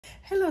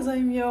Hello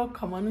amis,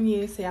 comment nous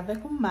y c'est avec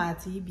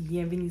Mati,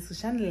 bienvenue sur la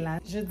chaîne là.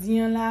 Jeudi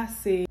là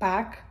c'est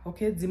Pâques,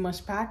 OK,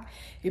 dimanche Pâques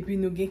et puis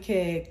nous avons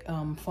quelques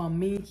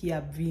familles qui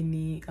a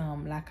venu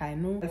la caille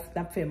nous,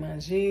 n'a fait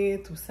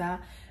manger tout ça.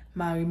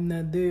 Marie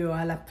nan dehors,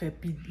 elle a fait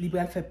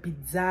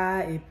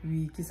pizza et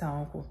puis qui ça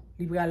encore.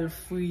 Libral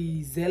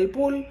fruits zèle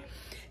poule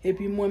et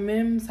puis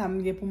moi-même ça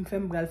me pour me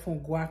faire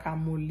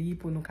guacamole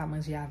pour nous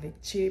manger avec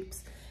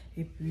chips.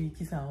 Et puis,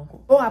 qui ça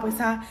encore? Oh, après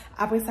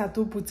ça,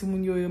 tout petit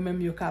moun yo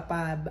même yo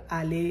capable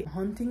aller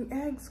hunting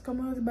eggs,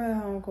 comment on dit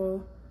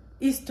encore?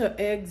 Easter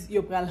eggs,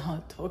 yo pral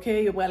hunt, ok?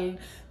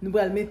 Nous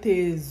pral mettre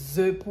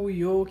œufs pour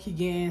yo qui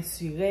gagne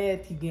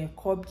surette, qui gagne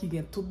cob, qui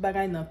gagne tout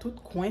bagay dans tout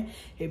coin,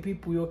 et puis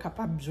pour yo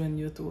capable joindre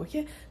yo tout, ok?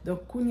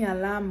 Donc, kounya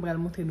là, m'pral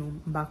montrer nous,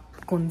 m'ba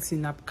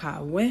kontinap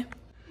ka, ouais?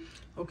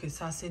 Ok,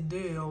 ça c'est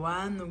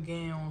dehors, nous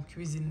gagnons en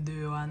cuisine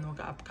dehors, nous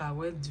cap ka,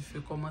 ouais, du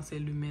feu commencer à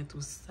allumer tout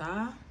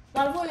ça.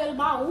 Mwen.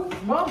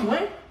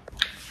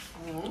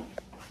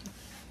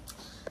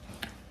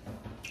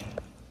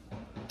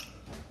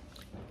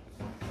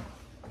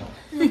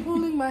 You're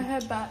pulling my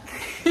head back.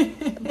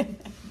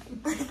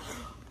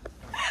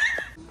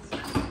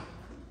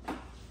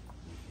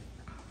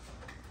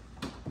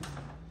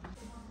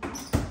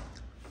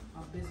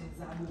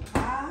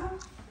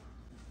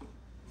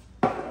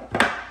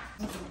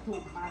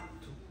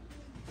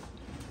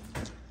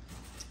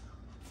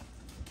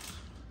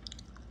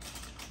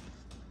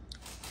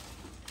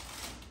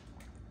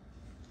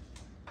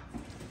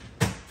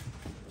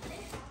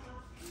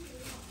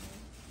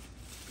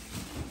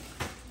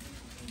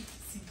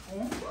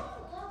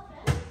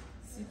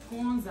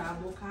 Citron,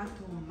 avocat,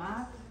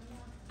 tomate.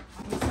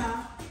 Après ça,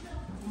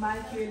 on va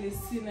mettre les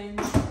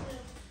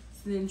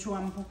cilantro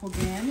un poco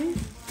bene.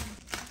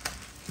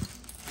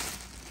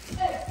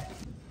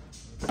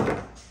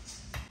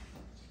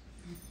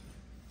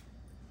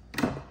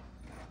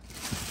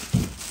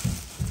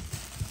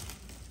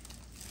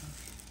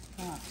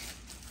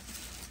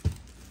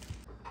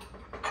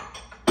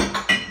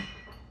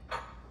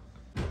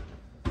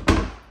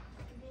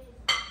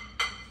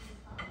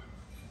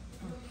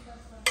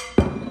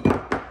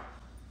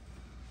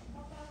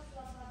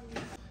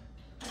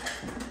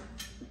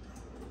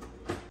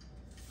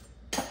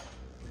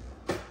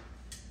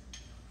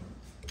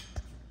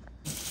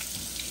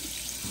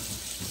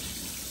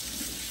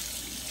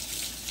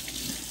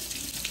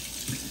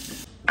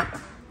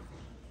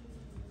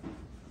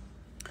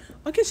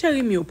 Ok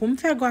chéri mio, pour me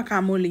faire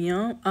guacamole,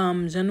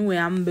 j'en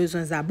ai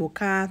besoin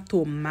d'avocat,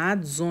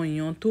 tomate,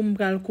 oignon, tout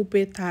me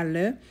couper tout à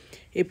l'heure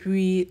et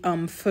puis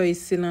feuille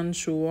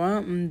cilantro,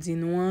 me dit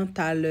nous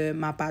tout à l'heure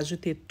m'a pas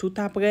ajouté tout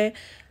après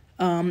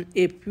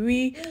et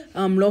puis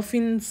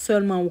l'offin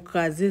seulement ou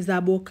craser les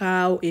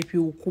avocats et puis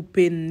ou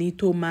couper ni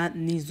tomate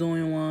ni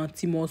oignon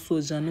petit morceau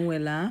j'en ai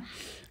là.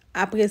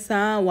 Après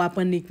ça, on va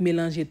prendre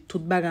mélanger tout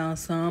bagage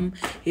ensemble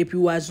et puis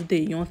on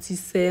ajouter un petit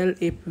sel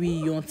et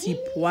puis un petit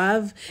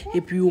poivre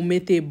et puis on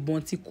mettez bon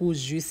petit coup de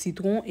jus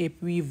citron et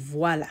puis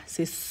voilà,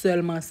 c'est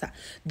seulement ça.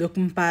 Donc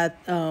on pas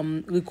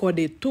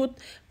recorder tout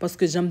parce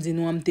que j'aime dire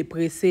nous on t'es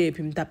pressé et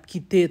puis me tape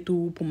quitter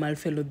tout pour mal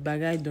faire l'autre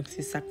bagage donc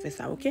c'est ça que fait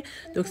ça, OK?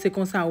 Donc c'est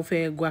comme ça on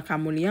fait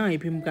guacamole et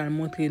puis me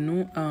montrer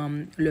nous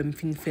le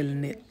fin fait le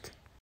net.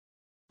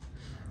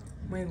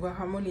 Moi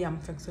guacamole me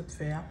fait ça de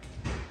faire.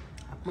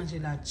 Manger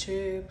la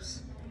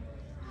chips,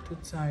 tout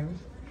ça.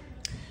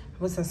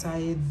 Après ça, ça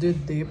y est deux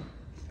dips.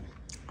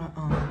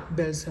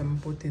 Belle somme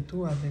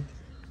potato avec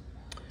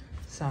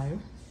ça.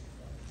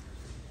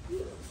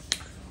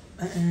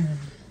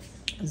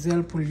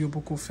 Zèle pour lui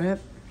beaucoup fait.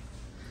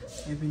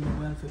 Et puis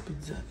nous allons faire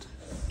pizza.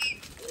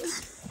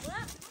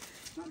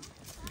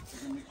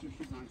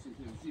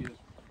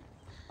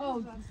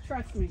 Oh,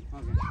 trust me.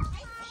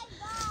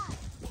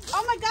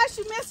 Oh my gosh,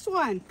 you missed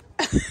one.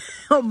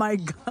 Oh my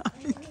God.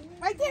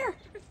 Right there.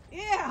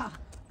 Yeah.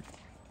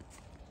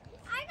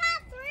 I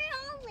got 3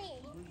 only.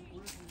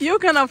 You're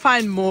gonna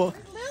find more.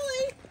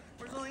 Lily.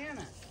 Where's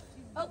Liliana?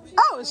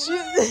 Oh, she.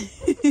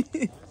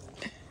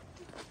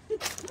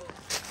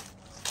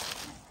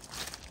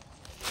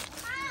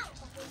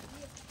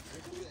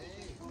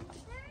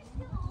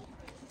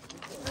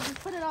 Just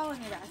put it all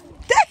in your basket.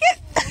 Dang it!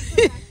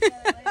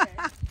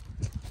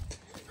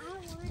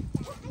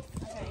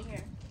 Okay,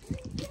 here.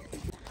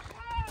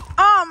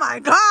 Oh my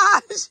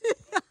gosh!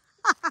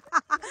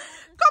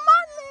 Come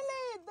on,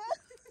 Lily!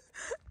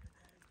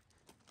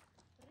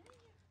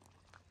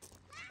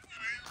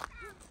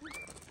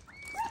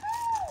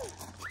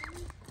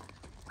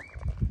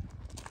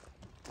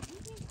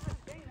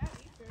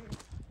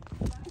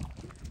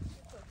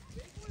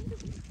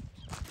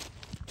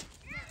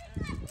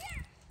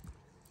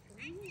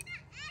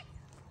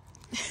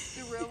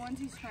 The real ones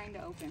he's trying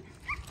to open.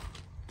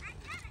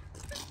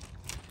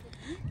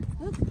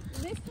 Look,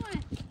 this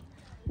one.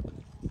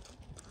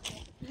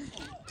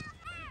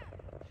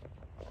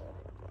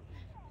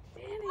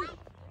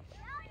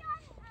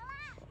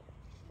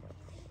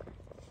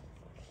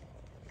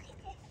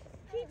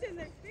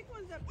 There's big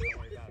ones up here.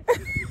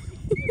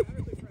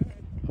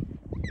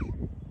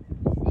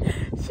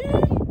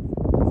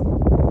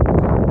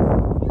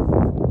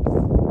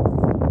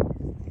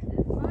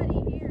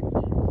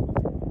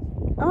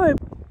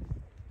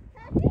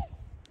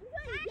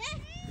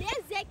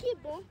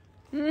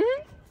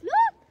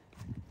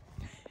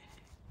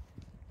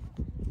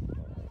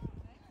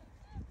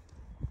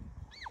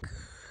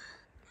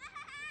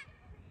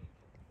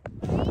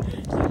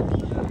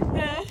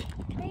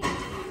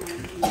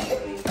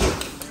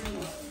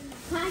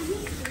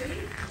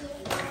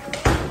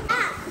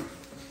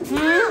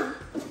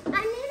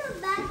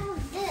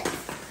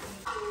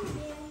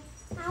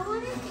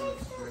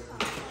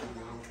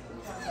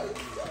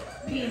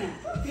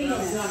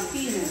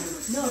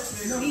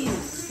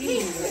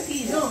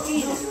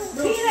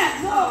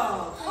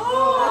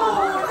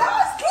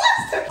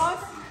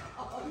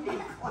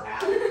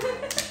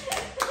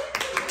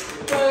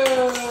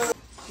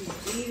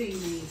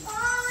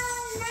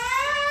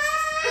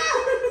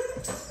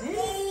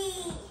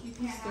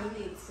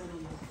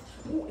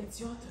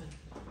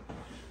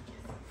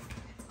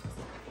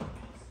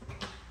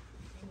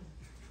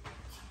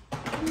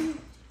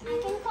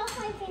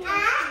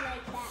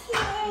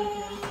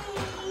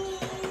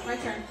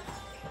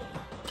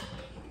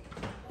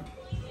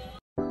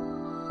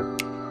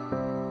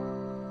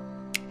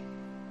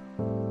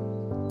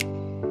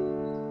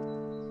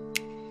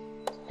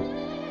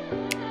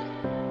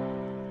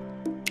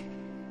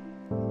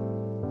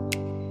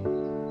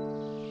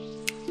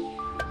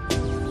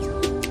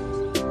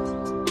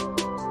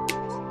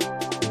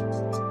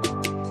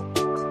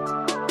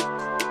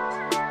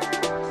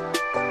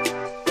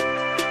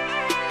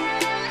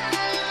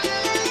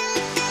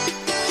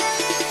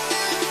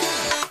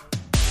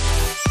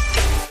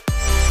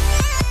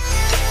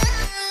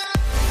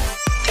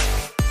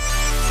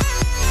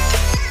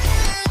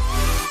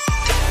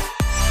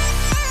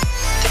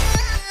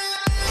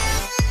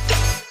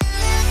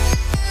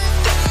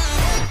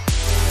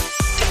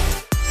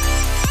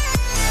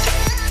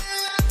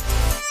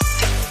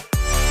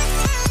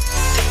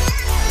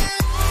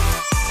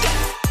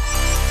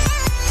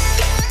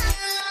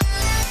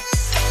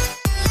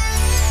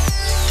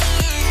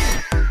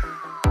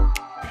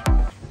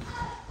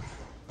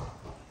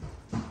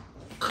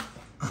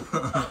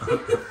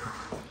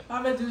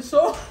 Avec du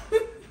saut.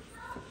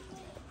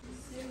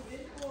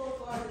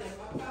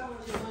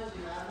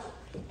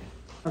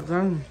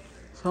 Attends,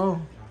 so.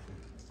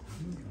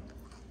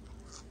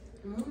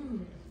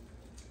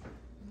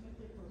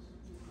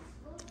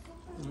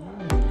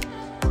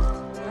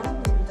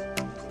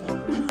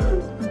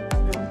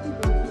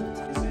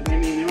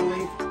 Amy and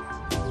Emily?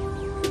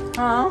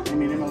 Huh?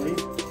 Amy and Emily?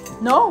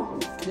 No,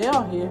 they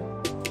are here.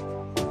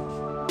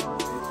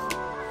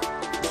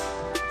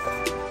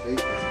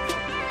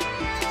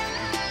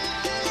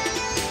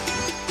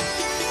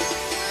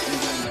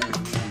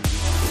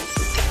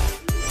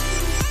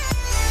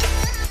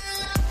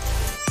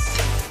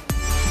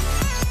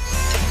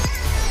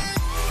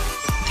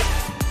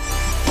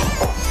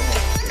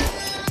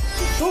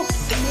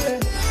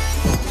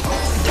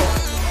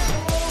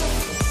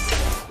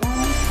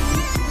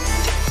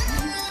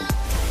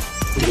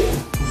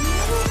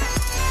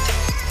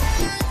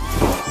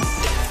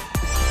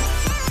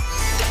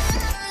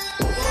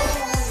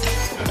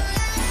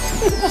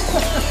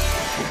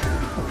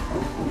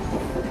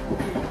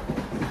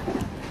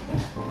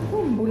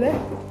 Boulet.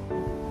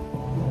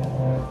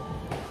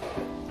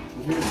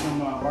 Here's some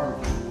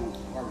barbecue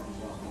sauce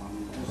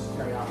on. Just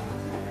carry out.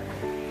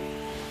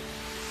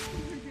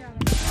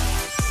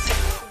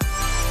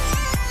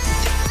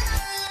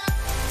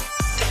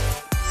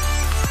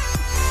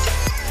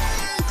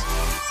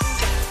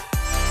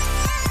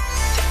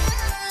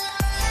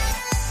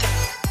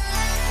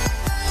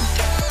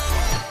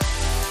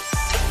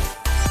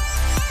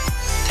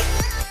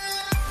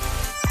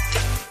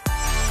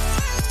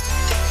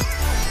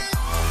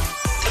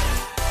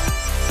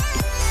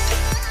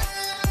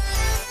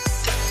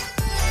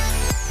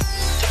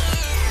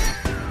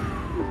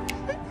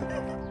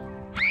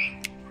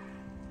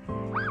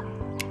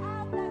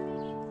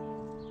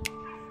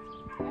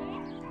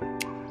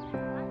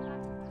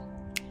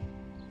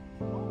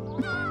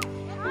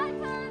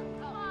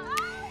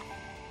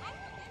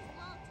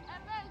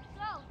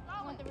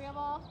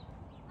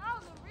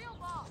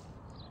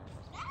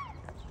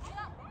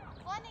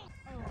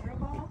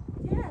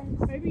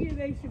 Maybe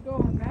they should go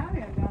on that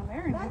end down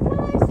there. That's what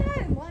I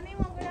said. Lenny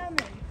won't go down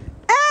there.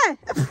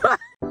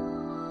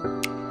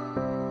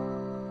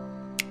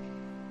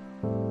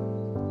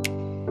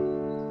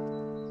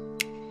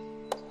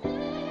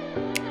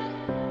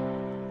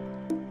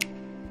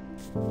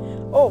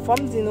 Oh,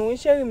 femme di nou,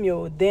 chéri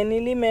myo, Deni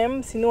li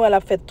même, si nou elle a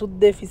fait tout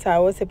défi ça,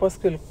 c'est parce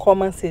que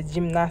commence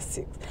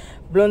gymnastique.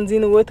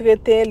 Blondine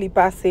retraité, li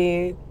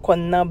passe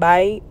kon nan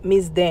bay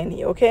Miss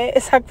Deni, OK? Et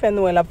ça fait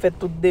nous elle a fait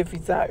tout défi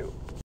ça yo.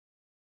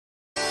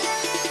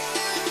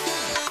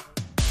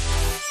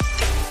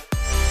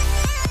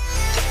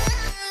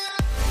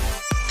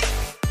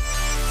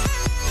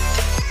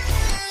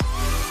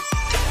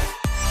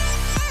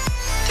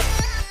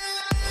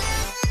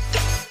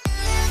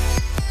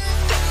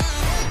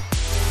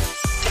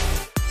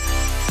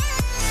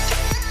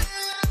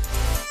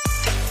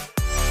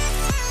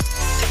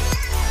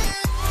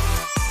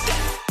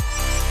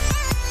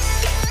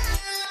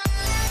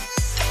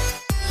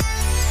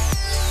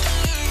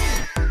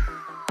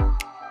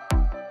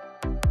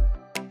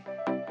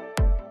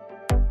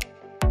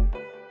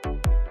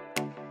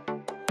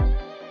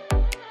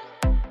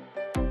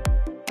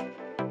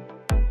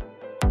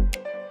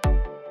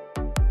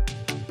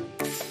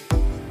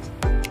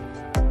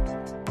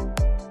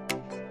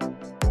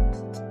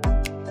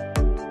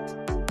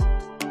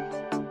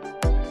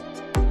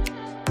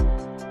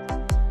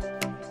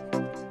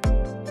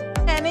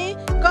 Deni,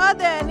 go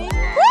Deni.